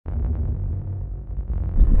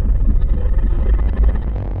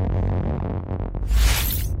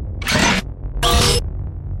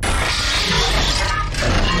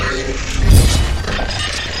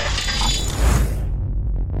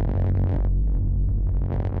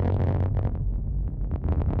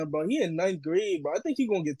bro. He in ninth grade, bro. I think he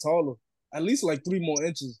gonna get taller, at least like 3 more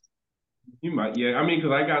inches. He might, yeah. I mean,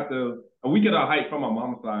 because I got we get our height from my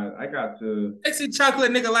mom's side. I got to. Sexy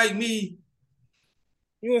chocolate nigga like me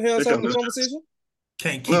You wanna hear us having a conversation?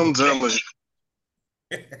 can't keep I'm telling you.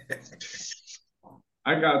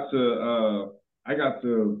 I got to.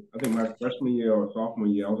 I think my freshman year or sophomore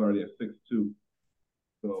year, I was already at 6'2".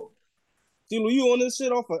 So. See, you on this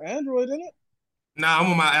shit off of Android, isn't it? Nah, I'm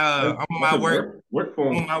on my work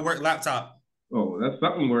phone. I'm on my work laptop. Oh, that's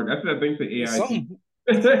something work. I said things to AI. Something.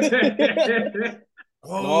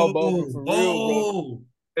 Oh, no, for real, bro.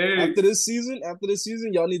 Hey. After this season,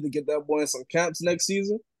 y'all need to get that boy in some camps next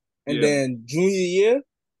season. And then junior year,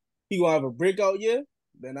 he gonna have a breakout year.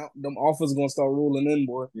 Then them offers gonna start rolling in,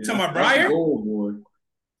 boy. Yeah, talking about Brian? Boy.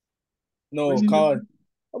 No, Kai.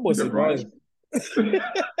 That boy said Brian.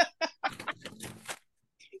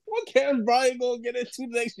 What can Brian gonna get into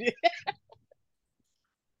next year?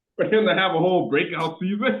 For him to have a whole breakout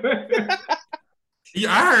season.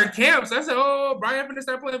 Yeah, I heard camps. I said, "Oh, Brian finna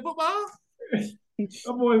start playing football."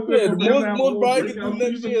 That boy said, yeah, the most Brian can do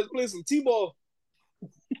next year is play some T-ball.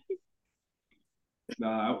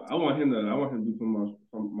 Nah, I want him to do some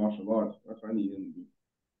martial arts. That's what I need him to do.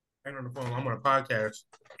 I'm on the phone. I'm on a podcast.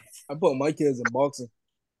 I put my kids in boxing,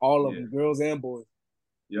 all of them, girls and boys.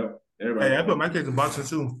 Yep, everybody. Hey, I put my kids in boxing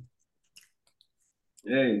too.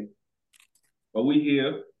 Hey, but we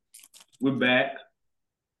here. We're back.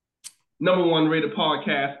 #1 rated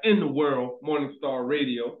podcast in the world, Morning Star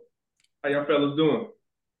Radio. How y'all fellas doing?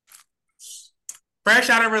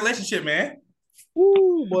 Fresh out of a relationship, man.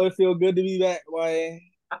 Woo, boy, it feel good to be back, boy.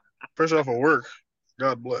 Fresh off of work.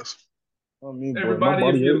 God bless. I mean, everybody,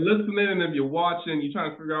 if you're listening and if you're watching, you're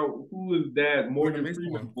trying to figure out who is that Morgan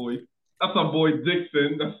Freeman's voice. That's our boy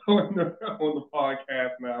Dixon. That's on the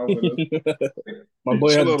podcast now with us. My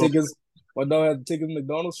boy had to take his. My dog had to take his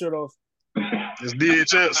McDonald's shirt off. It's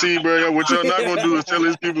DHL. See, bro, what y'all not gonna do is tell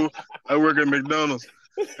these people I work at McDonald's.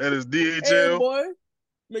 That is DHL. Hey, boy.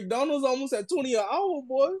 McDonald's almost at 20 an hour,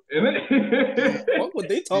 boy. What were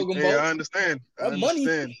they talking about? I understand. I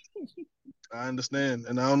understand.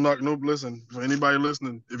 And I don't knock no. Listen, for anybody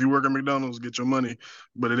listening, if you work at McDonald's, get your money,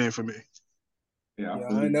 but it ain't for me. Yeah,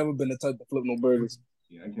 I ain't never been the type to flip no burgers.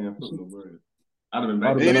 Yeah, I can't flip no burgers. I'd have been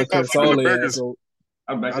back. I'd have been solid, burgers. So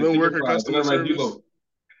I don't work in customer service.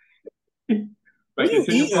 What you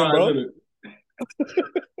eating, bro?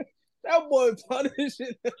 That boy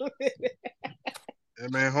punishing. That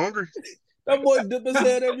man hungry. That boy dip his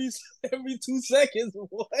head every 2 seconds,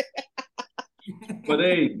 boy. But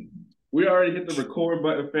hey, we already hit the record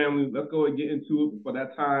button, family. Let's go and get into it before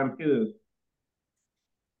that time hits.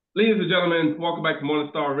 Ladies and gentlemen, welcome back to Morning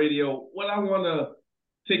Star Radio. What I want to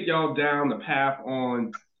take y'all down the path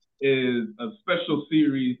on is a special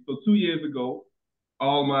series. So 2 years ago,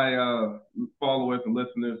 all my followers and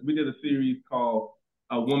listeners, we did a series called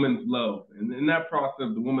A Woman's Love. And in that process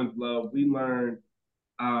of the woman's love, we learned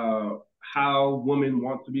how women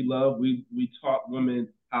want to be loved. We taught women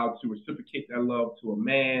how to reciprocate that love to a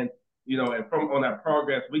man. You know, and on that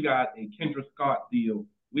progress, we got a Kendra Scott deal.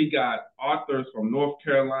 We got authors from North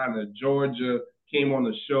Carolina, Georgia came on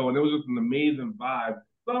the show, and it was just an amazing vibe.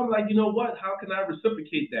 So I'm like, you know what? How can I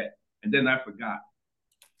reciprocate that? And then I forgot.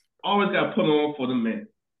 Always got to put on for the men.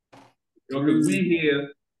 You know, because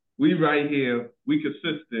we right here, we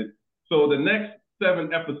consistent. So the next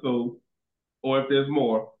 7 episodes, or if there's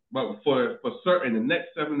more, but for certain, the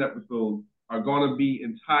next 7 episodes are going to be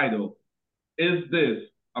entitled, Is This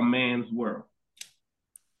a Man's World?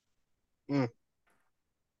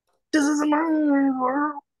 This is a man's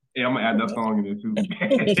world. Yeah, I'm going to add that song in there too.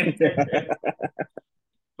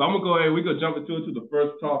 So I'm going to go ahead, we're going to jump into the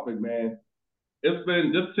first topic, man. It's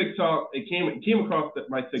been this TikTok, it came across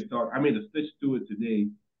my TikTok. I made a stitch to it today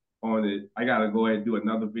on it. I got to go ahead and do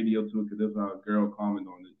another video to it because there's a girl comment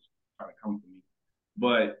on it trying to come to me.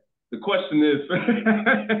 But the question is,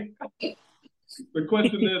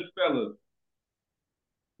 fellas,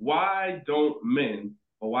 why don't men,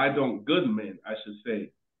 or why don't good men, I should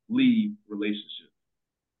say, leave relationships?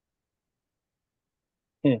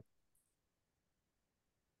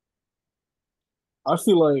 I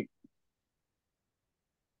feel like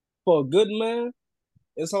for a good man,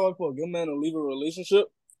 it's hard for a good man to leave a relationship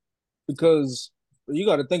because you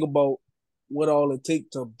got to think about what all it takes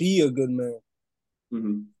to be a good man.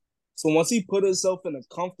 Mm-hmm. So once he put himself in a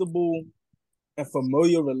comfortable and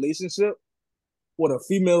familiar relationship with a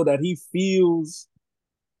female that he feels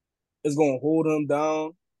is going to hold him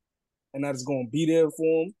down and that is going to be there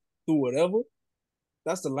for him through whatever,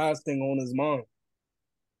 that's the last thing on his mind.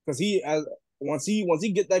 Because once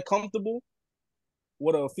he get that comfortable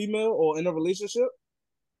with a female or in a relationship,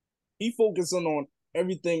 he focusing on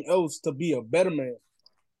everything else to be a better man.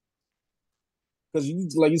 Because you,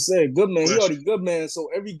 like you said, good man, he Bless already good man. So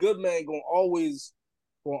every good man gonna always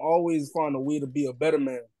find a way to be a better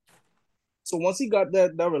man. So once he got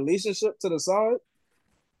that relationship to the side,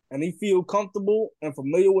 and he feel comfortable and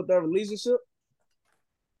familiar with that relationship,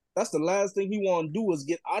 that's the last thing he want to do is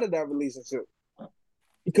get out of that relationship.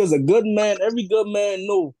 Because a good man, every good man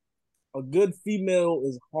know a good female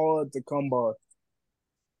is hard to come by.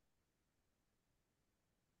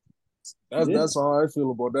 That's how I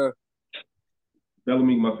feel about that.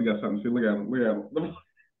 Bellamy must have got something to say. Look at him. Look at him.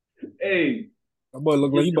 Hey. That boy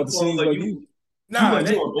look like he about to sneeze like you. Nah,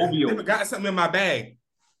 they got something in my bag.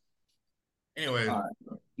 Anyway. All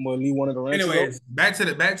right. Boy, Lee wanted to ranch. Anyways, back to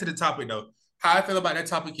the topic though. How I feel about that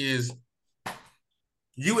topic is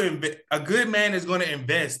a good man is going to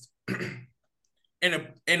invest in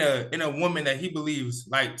a woman that he believes,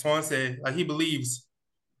 like Twan said, like he believes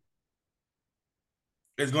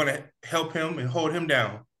is going to help him and hold him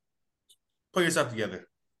down. Put yourself together.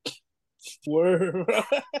 Word.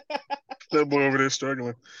 That boy over there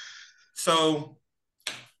struggling. So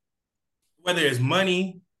whether it's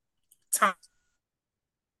money, time,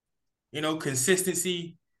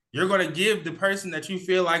 consistency, you're going to give the person that you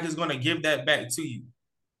feel like is going to give that back to you.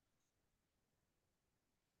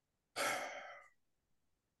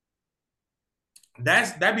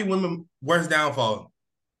 That be women's worst downfall.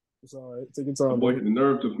 It's all right. Take your time, boy. Hit the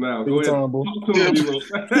nerve just now. Go ahead.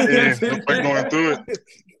 Yeah, going through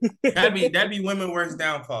it. That'd be women's worst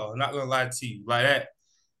downfall. I'm not gonna lie to you. Like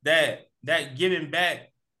that giving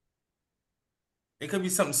back. It could be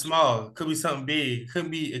something small. It could be something big.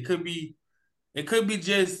 It could be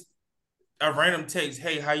just a random text.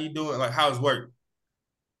 Hey, how you doing? Like, how's work?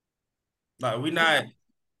 Like, we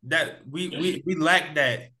lack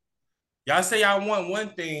that. Y'all say y'all want one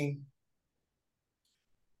thing.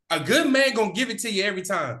 A good man gonna give it to you every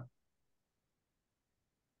time.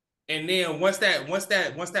 And then once that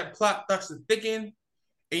plot starts to thicken,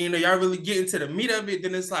 and y'all really get into the meat of it,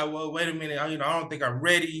 then it's like, well, wait a minute, I don't think I'm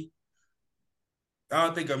ready. I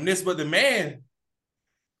don't think I'm this, but a man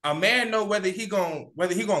know whether he gonna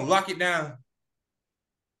lock it down.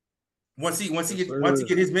 Once he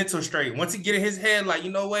get his mental straight, once he get in his head, like,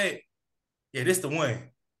 you know what? Yeah, this the one.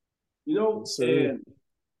 And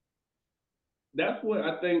that's what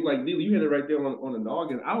I think, like, you hit it right there on the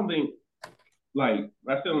noggin. I don't think, like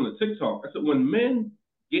I said on the TikTok, I said when men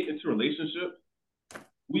get into relationships,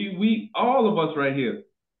 we all of us right here,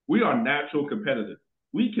 we are natural competitors.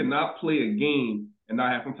 We cannot play a game and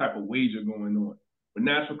not have some type of wager going on. We're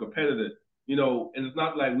natural competitors, and it's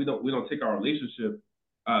not like we don't take our relationship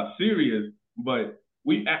serious, but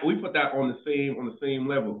we put that on the same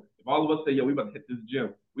level. If all of us say, yo, we about to hit this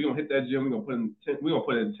gym, we're gonna hit that gym, we're gonna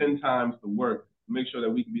put in 10 times the work to make sure that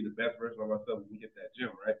we can be the best version of ourselves when we hit that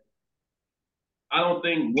gym, right? I don't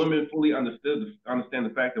think women fully understand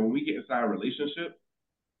the fact that when we get inside a relationship,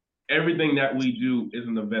 everything that we do is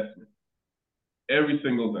an investment. Every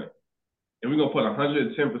single thing. And we're going to put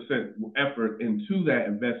 110% effort into that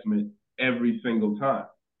investment every single time.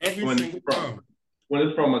 When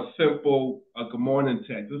it's from a simple good morning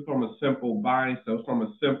text, it's from a simple buying stuff, it's from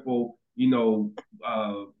a simple,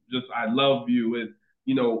 just I love you,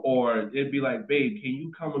 or it'd be like, babe, can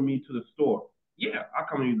you come with me to the store? Yeah, I'll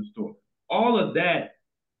come with you to the store. All of that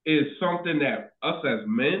is something that us as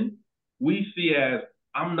men, we see as,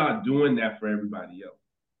 I'm not doing that for everybody else.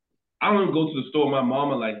 I don't even go to the store with my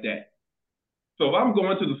mama like that. So if I'm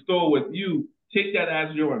going to the store with you, take that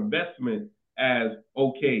as your investment as,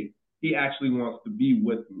 okay, he actually wants to be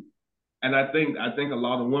with me. And I think a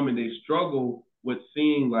lot of women, they struggle with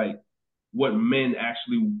seeing like what men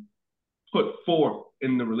actually put forth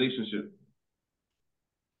in the relationship.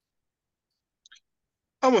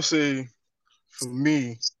 I'm going to say, for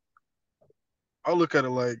me, I look at it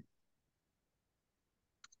like,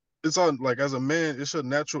 it's on, like, as a man, it's your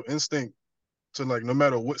natural instinct to, like, no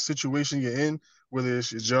matter what situation you're in, whether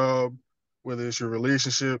it's your job, whether it's your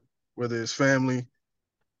relationship, whether it's family,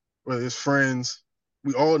 whether it's friends,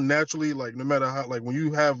 we all naturally, like, no matter how, like, when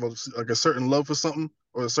you have a certain love for something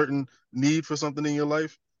or a certain need for something in your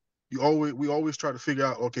life, we always try to figure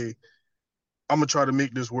out, okay, I'm gonna try to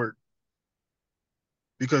make this work.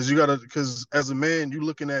 Because as a man, you're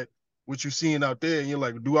looking at what you're seeing out there and you're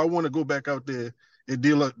like, do I want to go back out there and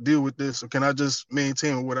deal with this, or can I just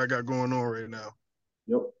maintain what I got going on right now?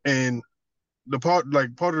 Yep. And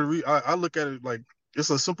I look at it like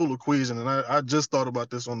it's a simple equation, and I just thought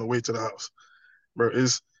about this on the way to the house, bro.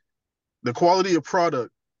 Is the quality of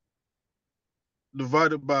product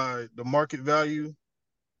divided by the market value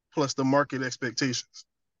plus the market expectations.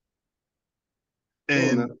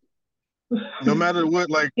 And No matter what,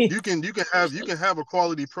 like you can have a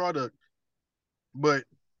quality product, but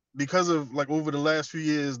because of like over the last few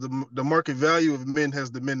years, the market value of men has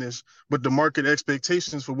diminished, but the market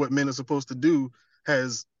expectations for what men are supposed to do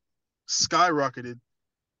has skyrocketed.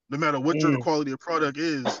 No matter what your quality of product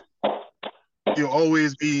is, you'll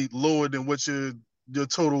always be lower than what your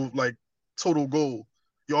total goal.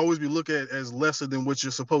 You'll always be looked at as lesser than what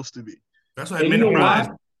you're supposed to be. That's why And you men know are why?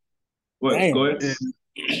 pride. What? Damn. Go ahead.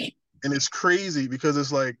 And it's crazy because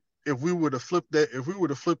it's like if we were to flip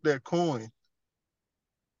that coin,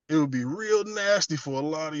 it would be real nasty for a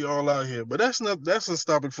lot of y'all out here. But that's a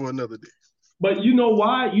topic for another day. But you know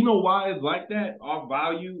why? You know why it's like that? Our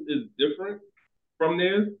value is different from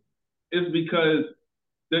theirs. It's because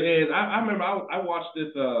and I remember I watched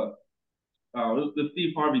this the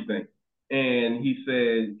Steve Harvey thing, and he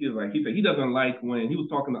said he doesn't like when he was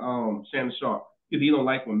talking to Shannon Sharp because he don't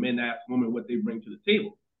like when men ask women what they bring to the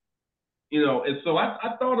table. You know, and so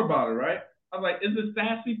I thought about it, right? I was like, is it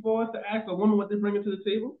sassy for us to ask a woman what they bring to the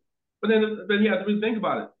table? But then you have to really think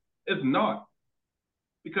about it. It's not.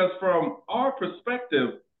 Because from our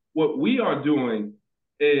perspective, what we are doing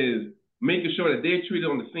is making sure that they're treated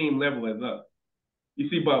on the same level as us. You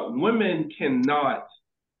see, but women cannot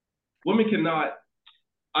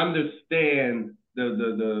understand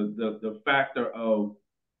the factor of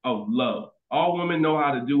love. All women know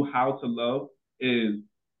how to do how to love is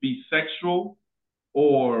be sexual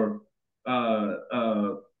or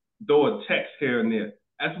throw a text here and there.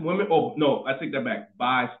 That's women. Oh no, I take that back.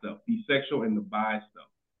 Buy stuff. Be sexual and to buy stuff.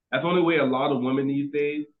 That's the only way a lot of women these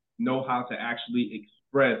days know how to actually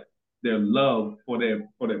express their love for their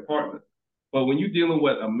partner. But when you're dealing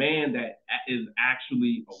with a man that is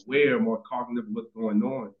actually aware, more cognitive of what's going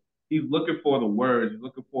on, he's looking for the words. He's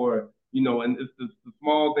looking for, and it's the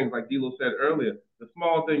small things like D'Lo said earlier. The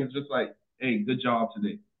small thing is just like, hey, good job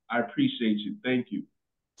today. I appreciate you. Thank you.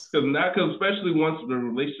 Because especially once the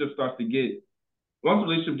relationship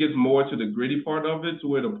gets more to the gritty part of it, to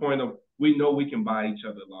where the point of we know we can buy each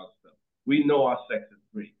other a lot of stuff. We know our sex is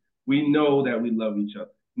great. We know that we love each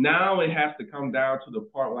other. Now it has to come down to the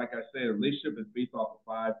part, like I said, a relationship is based off of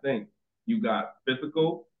 5 things. You got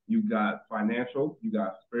physical, you got financial, you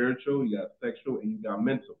got spiritual, you got sexual, and you got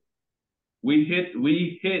mental. We hit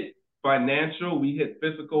financial, we hit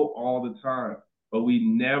physical all the time, but we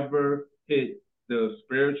never hit the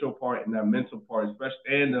spiritual part and that mental part, especially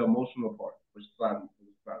and the emotional part, which is not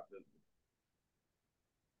physical.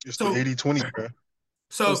 It's the 80-20, bro.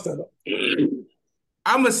 So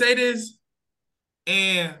I'm gonna say this,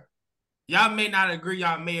 and y'all may not agree,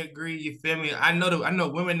 y'all may agree. You feel me? I know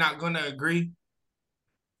women not gonna agree.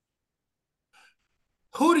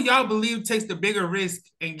 Who do y'all believe takes the bigger risk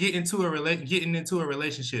in getting into a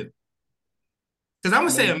relationship? Because I'm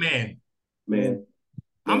gonna say a man. Man.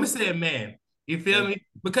 I'm gonna say a man. You feel me?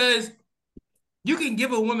 Because you can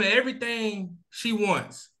give a woman everything she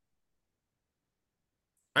wants.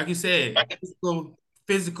 Like you said,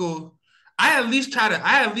 physical. I at least try to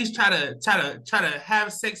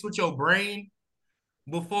have sex with your brain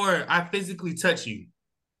before I physically touch you.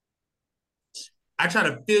 I try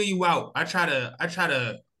to feel you out. I try to I try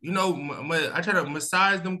to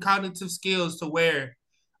massage them cognitive skills to where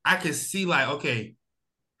I can see like, okay,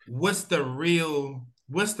 what's the real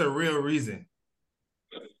reason?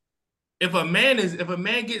 If a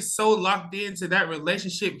man gets so locked into that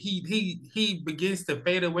relationship, he begins to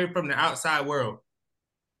fade away from the outside world.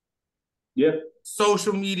 Yeah.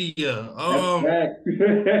 Social media.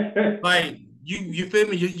 Like you feel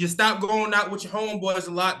me? You stop going out with your homeboys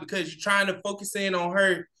a lot because you're trying to focus in on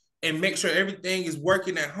her and make sure everything is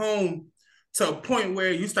working at home to a point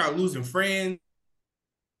where you start losing friends.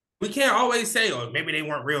 We can't always say, oh, maybe they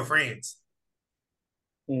weren't real friends.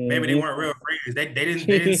 Maybe they weren't real friends. They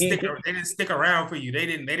didn't stick around for you. They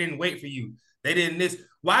didn't wait for you. They didn't this.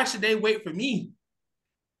 Why should they wait for me?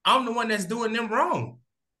 I'm the one that's doing them wrong.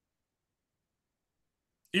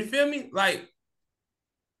 You feel me? Like,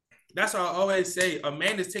 that's what I always say. A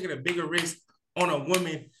man is taking a bigger risk on a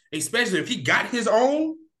woman, especially if he got his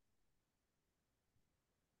own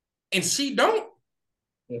and she don't.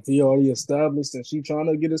 If he already established and she trying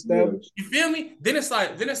to get established. You feel me? Then it's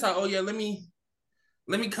like, oh yeah, let me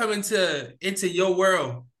come into your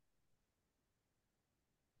world.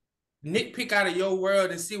 Nitpick out of your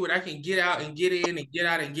world and see what I can get out and get in and get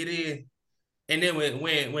out and get in. And then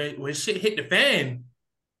when shit hit the fan.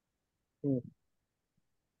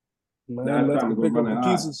 Man, left to pick up the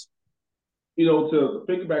pieces. To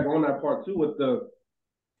piggyback on that part too with the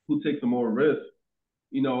who takes the more risk,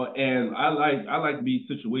 and I like to be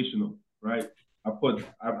situational, right?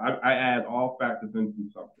 I add all factors into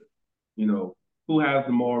something. Who has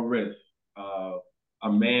the more risk?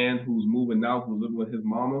 a man who's moving out, who's living with his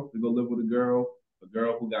mama to go live with a girl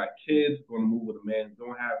who got kids going to move with a man who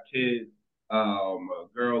don't have kids, a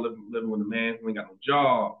girl living with a man who ain't got no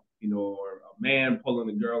job, or a man pulling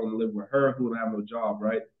a girl and living with her who don't have no job,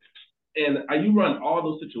 right? And you run all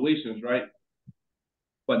those situations, right?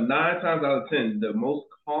 But 9 times out of 10, the most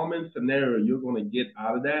common scenario you're going to get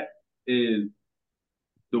out of that is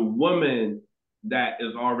the woman that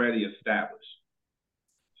is already established.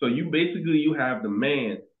 So you have the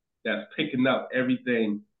man that's picking up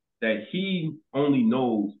everything that he only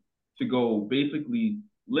knows to go basically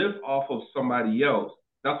live off of somebody else.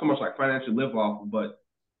 Not so much like financially live off of, but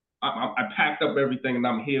I packed up everything and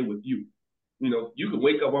I'm here with you. You could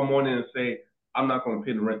wake up one morning and say, I'm not going to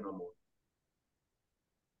pay the rent no more.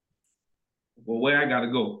 Well, where I got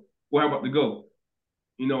to go? Where I'm about to go?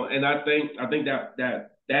 And I think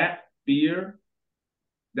that fear,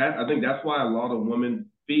 I think that's why a lot of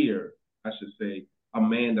women fear, I should say, a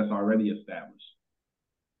man that's already established.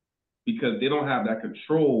 Because they don't have that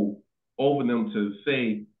control over them to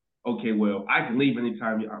say, okay, well, I can leave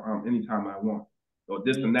anytime I want, or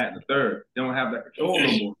this and that and the third. They don't have that control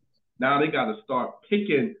no more. Now they got to start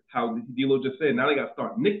picking, how D-Lo just said, now they got to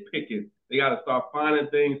start nitpicking. They got to start finding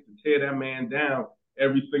things to tear that man down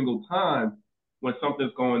every single time when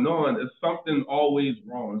something's going on. There's something always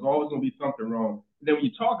wrong. There's always going to be something wrong. And then when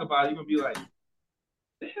you talk about it, you're going to be like,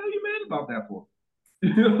 the hell you mad about that for?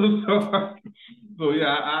 So yeah,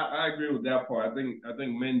 I agree with that part. I think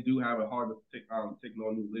men do have it hard to take on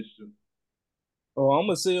new relationships. Oh, I'm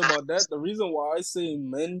gonna say about that. The reason why I say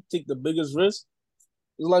men take the biggest risk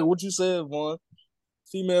is like what you said, Vaughn.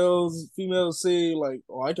 Females say like,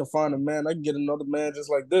 "Oh, I can find a man. I can get another man just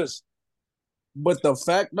like this." But the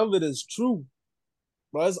fact of it is true.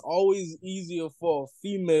 But it's always easier for a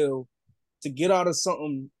female to get out of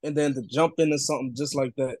something and then to jump into something just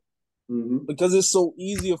like that. Mm-hmm. Because it's so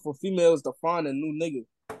easier for females to find a new nigga.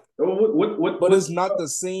 But it's not the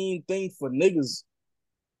same thing for niggas.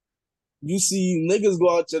 You see niggas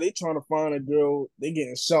go out there, they trying to find a girl, they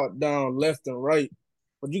getting shot down left and right.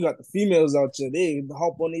 But you got the females out there, they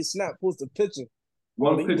hop on their snap, post a picture.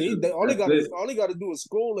 All they got to do is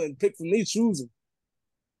scroll and pick from their choosing.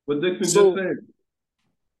 What Dixon just said.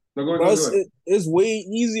 No, go ahead. It's way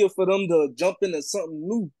easier for them to jump into something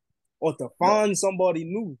new or to find somebody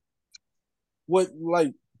new.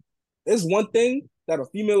 It's one thing that a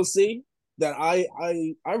female say that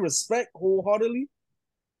I respect wholeheartedly,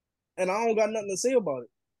 and I don't got nothing to say about it.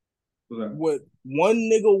 Okay. What one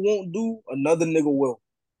nigga won't do, another nigga will.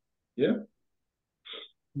 Yeah.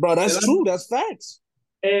 Bro, that's true. That's facts.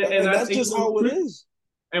 And that's just how it is.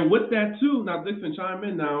 And with that too, now Dixon, chime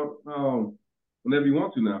in now, whenever you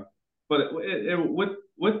want to now. But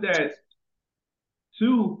with that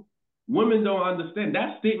too, women don't understand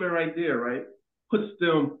that statement right there, right?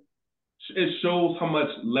 It shows how much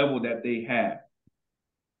level that they have.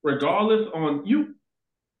 Regardless on you,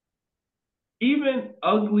 even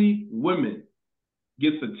ugly women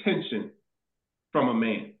gets attention from a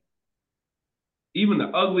man. Even the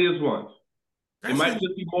ugliest ones. It might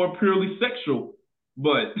just be more purely sexual,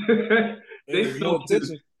 but they still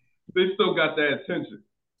got that attention.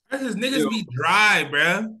 That's just niggas be dry,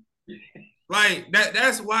 bro. Like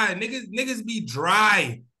that's why niggas be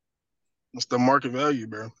dry. It's the market value,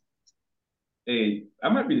 bro. Hey,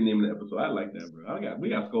 that might be the name of the episode. I like that, bro. We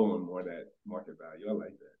got to go on more of that market value. I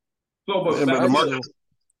like that. So, but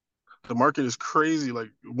the market is crazy. Like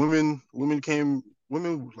women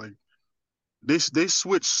like they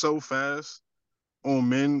switch so fast on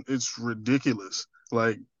men. It's ridiculous.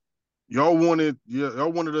 Like y'all wanted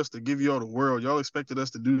us to give y'all the world. Y'all expected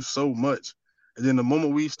us to do so much. And then the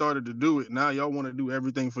moment we started to do it, now y'all want to do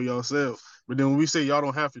everything for yourself. But then when we say y'all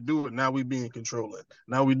don't have to do it, now we being controlling.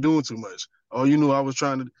 Now we doing too much. Oh, you knew I was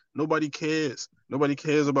trying to. Nobody cares. Nobody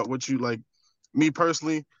cares about what you like. Me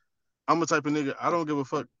personally, I'm the type of nigga, I don't give a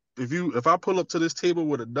fuck. If I pull up to this table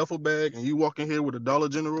with a duffel bag and you walk in here with a Dollar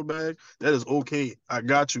General bag, that is okay. I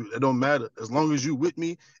got you. It don't matter. As long as you with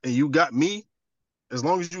me and you got me, you're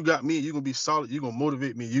gonna be solid. You're gonna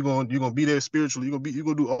motivate me. You're gonna be there spiritually. You're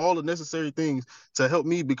gonna do all the necessary things to help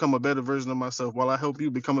me become a better version of myself while I help you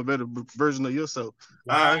become a better version of yourself.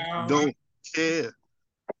 Wow. I don't care.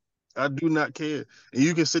 I do not care. And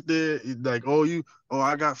you can sit there like,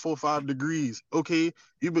 I got 4 or 5 degrees. Okay,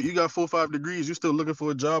 you got 4 or 5 degrees. You still looking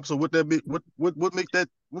for a job. So what make you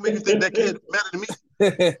think that can't matter to me?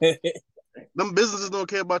 Them businesses don't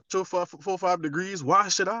care about your 4 or 5 degrees. Why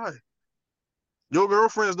should I? Your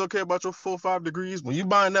girlfriends don't care about your 4 or 5 degrees. When you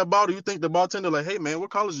buying that bottle, you think the bartender like, hey man, what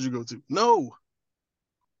college did you go to? No.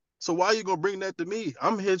 So why are you gonna bring that to me?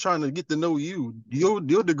 I'm here trying to get to know you. Your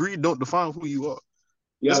degree don't define who you are.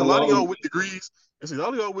 You There's got a a lot of lot y'all of, with degrees. There's a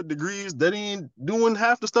lot of y'all with degrees that ain't doing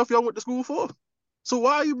half the stuff y'all went to school for. So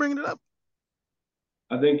why are you bringing it up?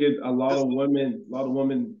 I think it's a lot It's, of women, a lot of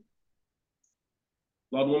women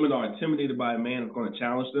are intimidated by a man that's going to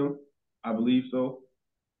challenge them. I believe so.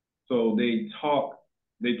 So they talk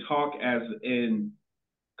as in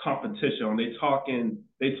competition.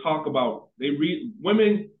 They talk about, they read,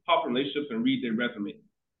 women hop in relationships and read their resume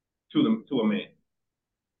to a man,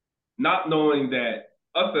 not knowing that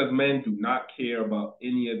us as men do not care about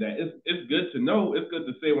any of that. It's good to know. It's good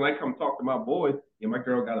to say when I come talk to my boy, yeah, my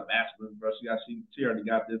girl got a bachelor's, bro. She already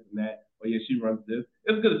got this and that. Or yeah, she runs this.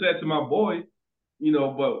 It's good to say it to my boy,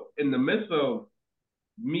 but in the midst of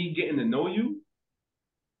me getting to know you,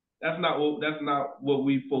 that's not what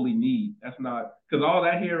we fully need. That's not, because all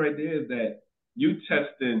that here right there is that you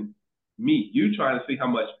testing me. You trying to see how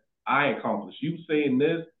much I accomplish. You saying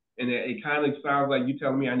this, and it kind of sounds like you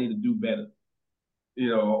telling me I need to do better,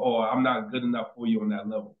 or I'm not good enough for you on that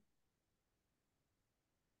level.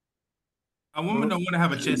 A woman don't want to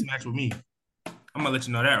have a chess match with me. I'm gonna let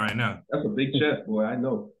you know that right now. That's a big chest, boy. I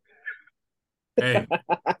know. Hey, I'm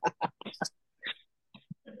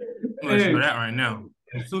gonna let you know that right now.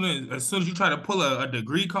 As soon as you try to pull a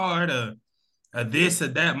degree card, a this or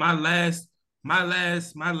that, my last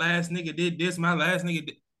nigga did this, my last nigga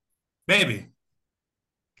did, baby.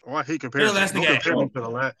 oh, I hate Your comparison. last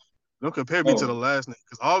nigga. Don't compare me to the last nigga,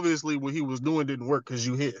 because obviously what he was doing didn't work because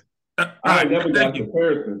you here. I ain't never got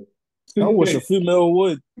comparison. I wish a female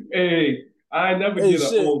would. Hey, I never get a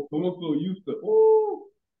so used to. Oh,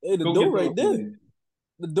 hey, the door right there.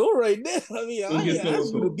 The door right there. I mean, I ain't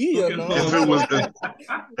asked you to be here now. If it was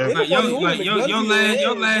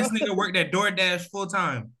your last nigga worked at DoorDash full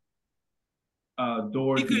time.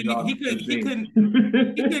 He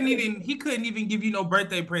couldn't even give you no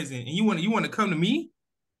birthday present, and you want to come to me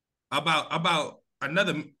about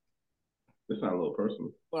another. It's not a little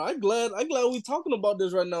personal. Well, I'm glad we talking about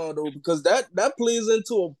this right now though, because that plays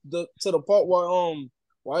into the part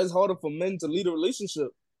why it's harder for men to lead a relationship.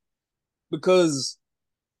 Because,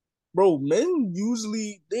 bro, men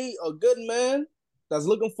usually, a good man that's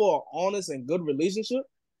looking for an honest and good relationship,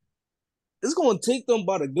 it's gonna take them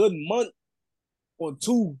about a good month or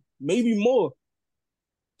two, maybe more,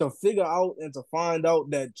 to figure out and to find out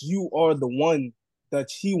that you are the one that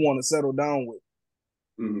he want to settle down with.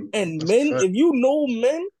 Mm-hmm. And men, if you know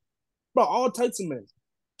men, bro, all types of men,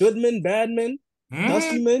 good men, bad men,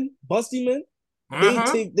 dusty men, busty men, they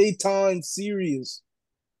take their time serious.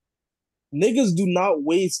 Niggas do not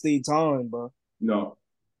waste their time, bro. No.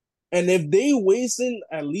 And if they wasting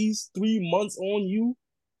at least 3 months on you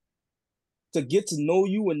to get to know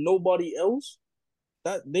you and nobody else,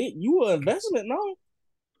 you an investment now.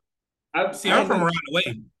 I'm from around the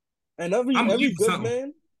way. And every good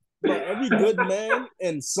man, but every good man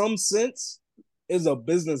in some sense is a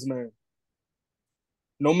businessman.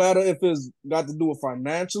 No matter if it's got to do with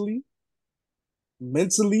financially,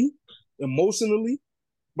 mentally, emotionally,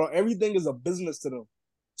 but everything is a business to them.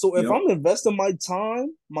 So if I'm investing my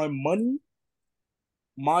time, my money,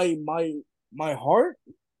 my heart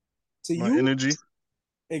to my you, energy,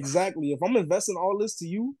 exactly. If I'm investing all this to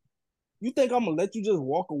you, you think I'm gonna let you just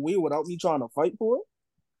walk away without me trying to fight for it?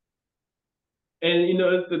 And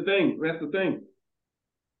it's the thing. That's the thing.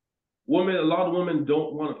 A lot of women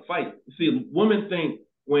don't want to fight. See, women think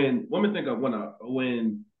when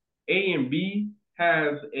A and B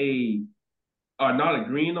are not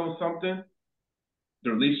agreeing on something, the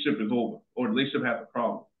relationship is over or the relationship has a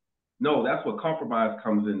problem. No, that's what compromise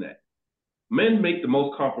comes in at. Men make the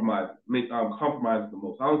most compromise, compromise the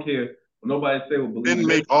most. I don't care what nobody say will believe. Men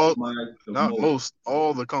make all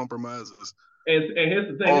the compromises. And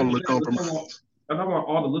here's the thing. All the compromises. I want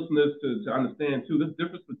all the listeners to understand too. There's a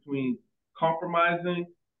difference between compromising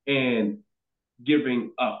and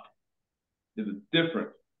giving up. There's a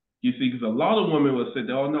difference. You see, because a lot of women will say,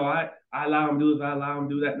 "Oh no, I allow him to do this, I allow him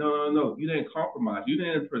to do that." No. You didn't compromise. You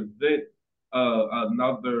didn't present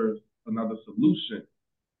another solution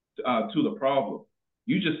to the problem.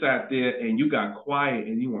 You just sat there and you got quiet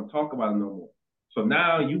and you want to talk about it no more. So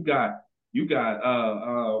now you got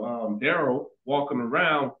Daryl walking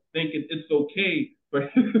around thinking it's okay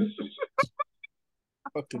for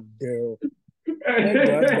fucking Daryl.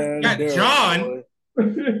 Got John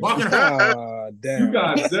walking around. You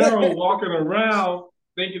got Daryl walking around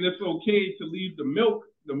thinking it's okay to leave the milk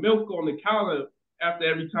on the counter after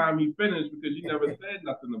every time he finished because you never said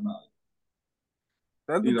nothing about it.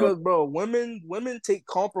 That's because, bro, women take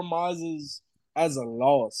compromises as a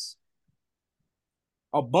loss.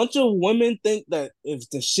 A bunch of women think that if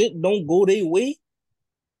the shit don't go their way,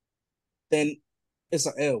 then it's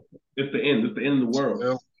an L. It's the end. It's the end of the world.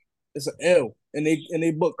 Well, It's an L. And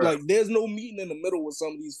they book like there's no meeting in the middle with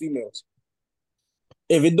some of these females.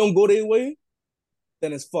 If it don't go their way,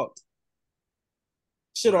 then it's fucked.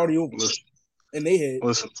 Shit already over. And they had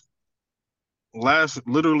listen.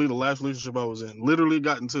 Literally the last relationship I was in, literally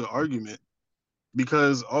got into an argument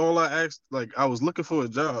because all I asked, like I was looking for a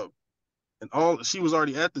job, and she was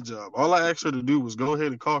already at the job. All I asked her to do was go ahead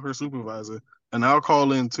and call her supervisor, and I'll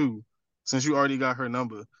call in too, since you already got her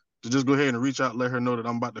number. To just go ahead and reach out, let her know that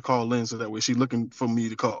I'm about to call in, so that way she's looking for me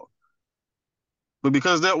to call. But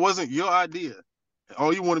because that wasn't your idea,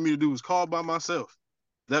 all you wanted me to do was call by myself,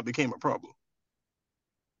 that became a problem.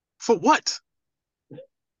 For what?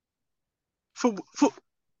 For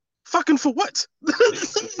fucking for what?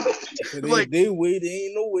 like they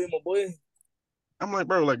ain't no way, my boy. I'm like,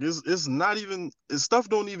 bro, like it's not even stuff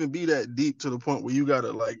don't even be that deep to the point where you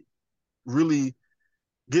gotta like really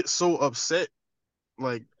get so upset.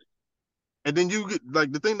 Like, and then you get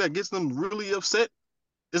like the thing that gets them really upset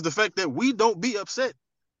is the fact that we don't be upset.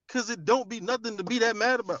 Cause it don't be nothing to be that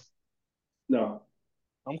mad about. No.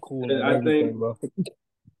 I'm cool. I think bro.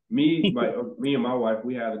 me and my wife,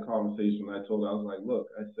 we had a conversation. I told her, I was like, look,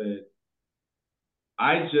 I said,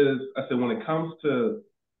 when it comes to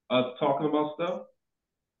us talking about stuff,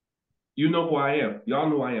 you know who I am. Y'all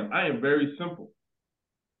know who I am. I am very simple.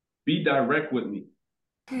 Be direct with me.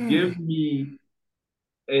 Give me,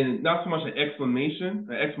 and not so much an explanation,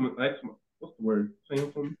 what's the word? Say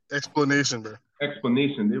it for me. Explanation, bro.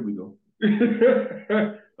 Explanation. There we go.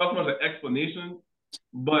 Not so much an explanation,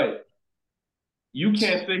 but you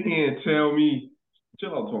can't sit here and tell me,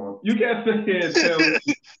 chill out, Tom. You can't sit here and tell me,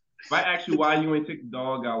 if I ask you why you ain't take the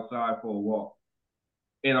dog outside for a walk,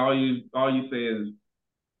 and all you say is,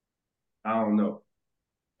 I don't know.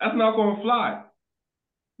 That's not going to fly.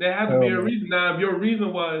 There has to be a reason. Now, if your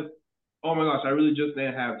reason was, oh my gosh, I really just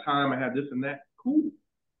didn't have time, I had this and that, cool.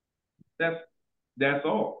 That's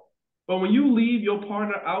all. But when you leave your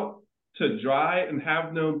partner out to dry and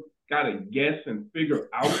have them got to guess and figure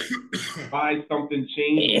out why something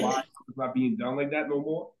changed and why it's not being done like that no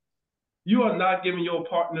more, you are not giving your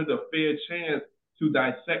partner the fair chance to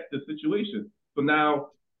dissect the situation. So now,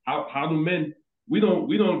 how do men? We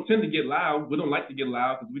don't tend to get loud. We don't like to get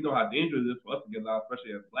loud because we know how dangerous it is for us to get loud,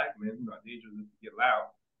 especially as black men. We know how dangerous it is to get loud.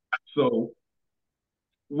 So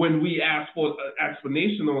when we ask for an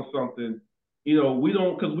explanation on something, we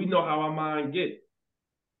don't, because we know how our mind gets.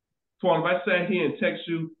 Twan, if I sat here and text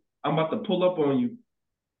you, I'm about to pull up on you,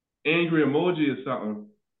 angry emoji or something,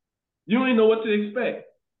 you ain't know what to expect.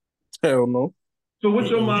 Hell no. So what's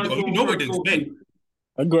your mind going? You know what to expect.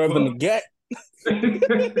 I'm grabbing the gat.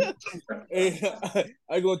 Hey,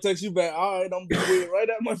 I gonna text you back. All right, I'm be waiting right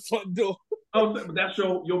at my front door. Oh, but that's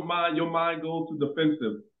your mind. Your mind goes to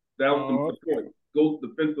defensive. That was the point. Goes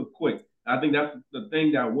defensive quick. I think that's the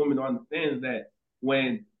thing that women don't understand is that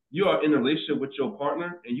when you are in a relationship with your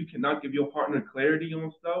partner and you cannot give your partner clarity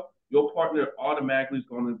on stuff, your partner automatically is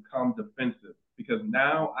going to become defensive because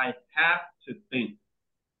now I have to think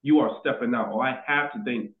you are stepping out, or I have to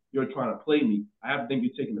think you're trying to play me. I have to think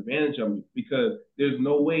you're taking advantage of me because there's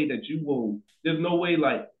no way that you will. There's no way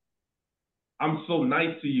like I'm so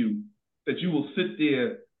nice to you that you will sit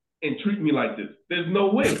there and treat me like this. There's no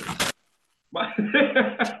way. My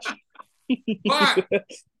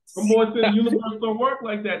boy said the universe don't work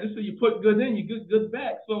like that. They say you put good in, you get good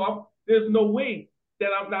back. So there's no way that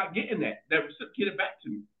I'm not getting that reciprocated back to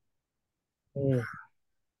me. Mm.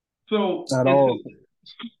 So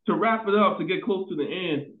to wrap it up, to get close to the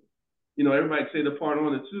end, everybody say the part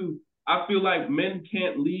on it too. I feel like men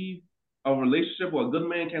can't leave a relationship, or a good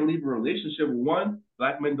man can't leave a relationship. One,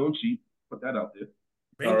 black men don't cheat. Put that out there.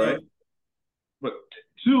 Bingo. All right. But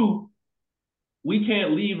two, we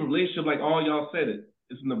can't leave a relationship like all y'all said it.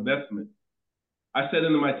 It's an investment. I said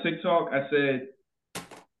in my TikTok, I said,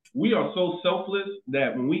 we are so selfless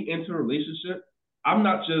that when we enter a relationship, I'm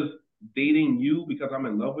not just dating you because I'm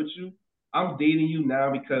in love with you. I'm dating you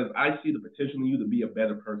now because I see the potential in you to be a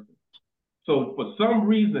better person. So for some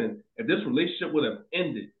reason, if this relationship would have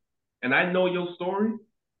ended and I know your story,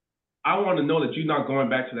 I want to know that you're not going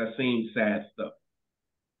back to that same sad stuff.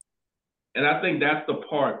 And I think that's the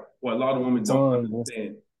part where a lot of women don't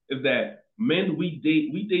understand is that men, we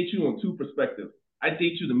date you on two perspectives. I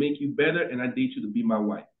date you to make you better, and I date you to be my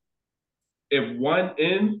wife. If one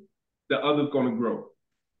ends, the other's going to grow.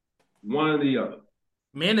 One or the other.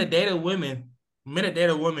 Men that date a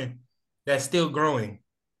woman that's still growing.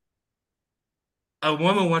 A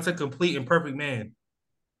woman wants a complete and perfect man.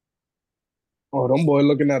 Oh, them boy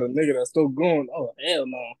looking at a nigga that's still going. Oh, hell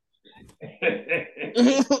no.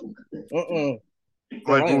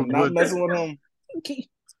 Like I am not what messing with him.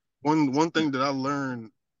 one thing that I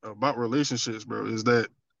learned about relationships, bro, is that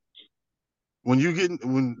when you get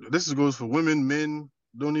when this goes for women, men,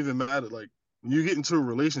 don't even matter. Like when you get into a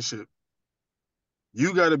relationship,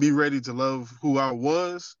 you got to be ready to love who I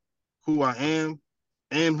was, who I am,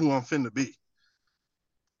 and who I'm finna be.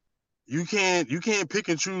 You can't pick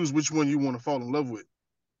and choose which one you want to fall in love with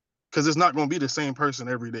because it's not going to be the same person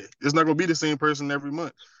every day. It's not going to be the same person every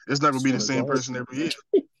month. It's not going to be the Swear to same God. person every year.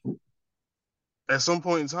 At some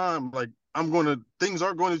point in time, like things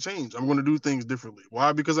are going to change. I'm going to do things differently.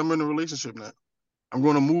 Why? Because I'm in a relationship now. I'm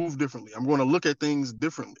going to move differently. I'm going to look at things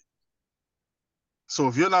differently. So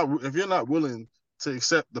if you're not willing to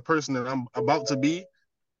accept the person that I'm about to be,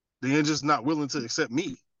 then you're just not willing to accept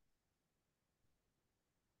me.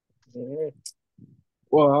 Yeah.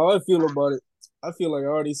 Well, how I feel about it, I feel like I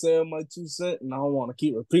already said my 2 cents, and I don't want to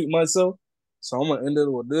keep repeating myself. So I'm gonna end it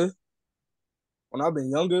with this. When I've been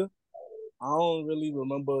younger, I don't really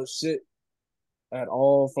remember shit at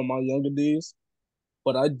all from my younger days,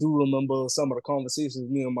 but I do remember some of the conversations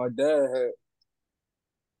me and my dad had.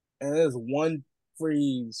 And there's one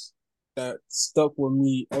phrase that stuck with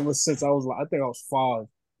me ever since I think I was 5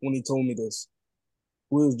 when he told me this.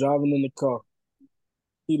 We was driving in the car.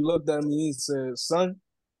 He looked at me and he said, "Son,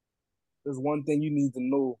 there's one thing you need to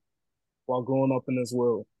know while growing up in this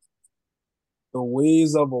world. The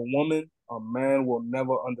ways of a woman, a man will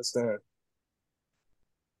never understand."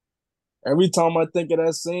 Every time I think of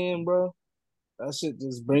that saying, bro, that shit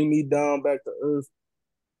just bring me down back to earth.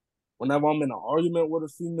 Whenever I'm in an argument with a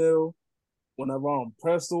female, whenever I'm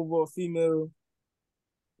pressed over a female,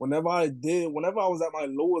 whenever I was at my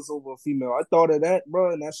lowest over a female, I thought of that,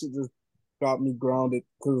 bro, and that shit just got me grounded.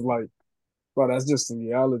 Cause like, bro, that's just the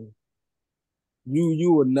reality.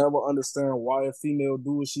 You would never understand why a female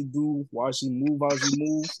do what she do, why she move how she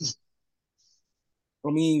move. I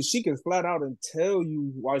mean, she can flat out and tell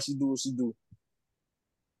you why she do what she do,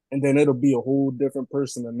 and then it'll be a whole different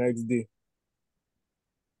person the next day.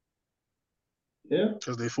 Yeah.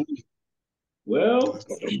 Because they fool you. Well,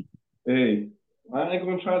 hey, I ain't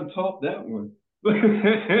gonna try to top that one.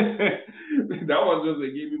 That one just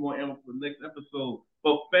gave me more ammo for the next episode.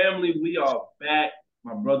 But family, we are back.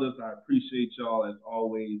 My brothers, I appreciate y'all as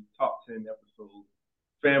always. Top 10 episodes.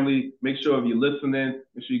 Family, make sure if you're listening,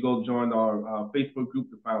 make sure you go join our Facebook group,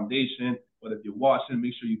 The Foundation. But if you're watching,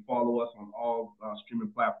 make sure you follow us on all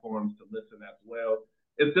streaming platforms to listen as well.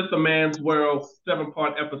 It's This a Man's World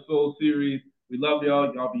 7-part episode series. We love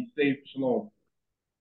y'all. Y'all be safe. Shalom.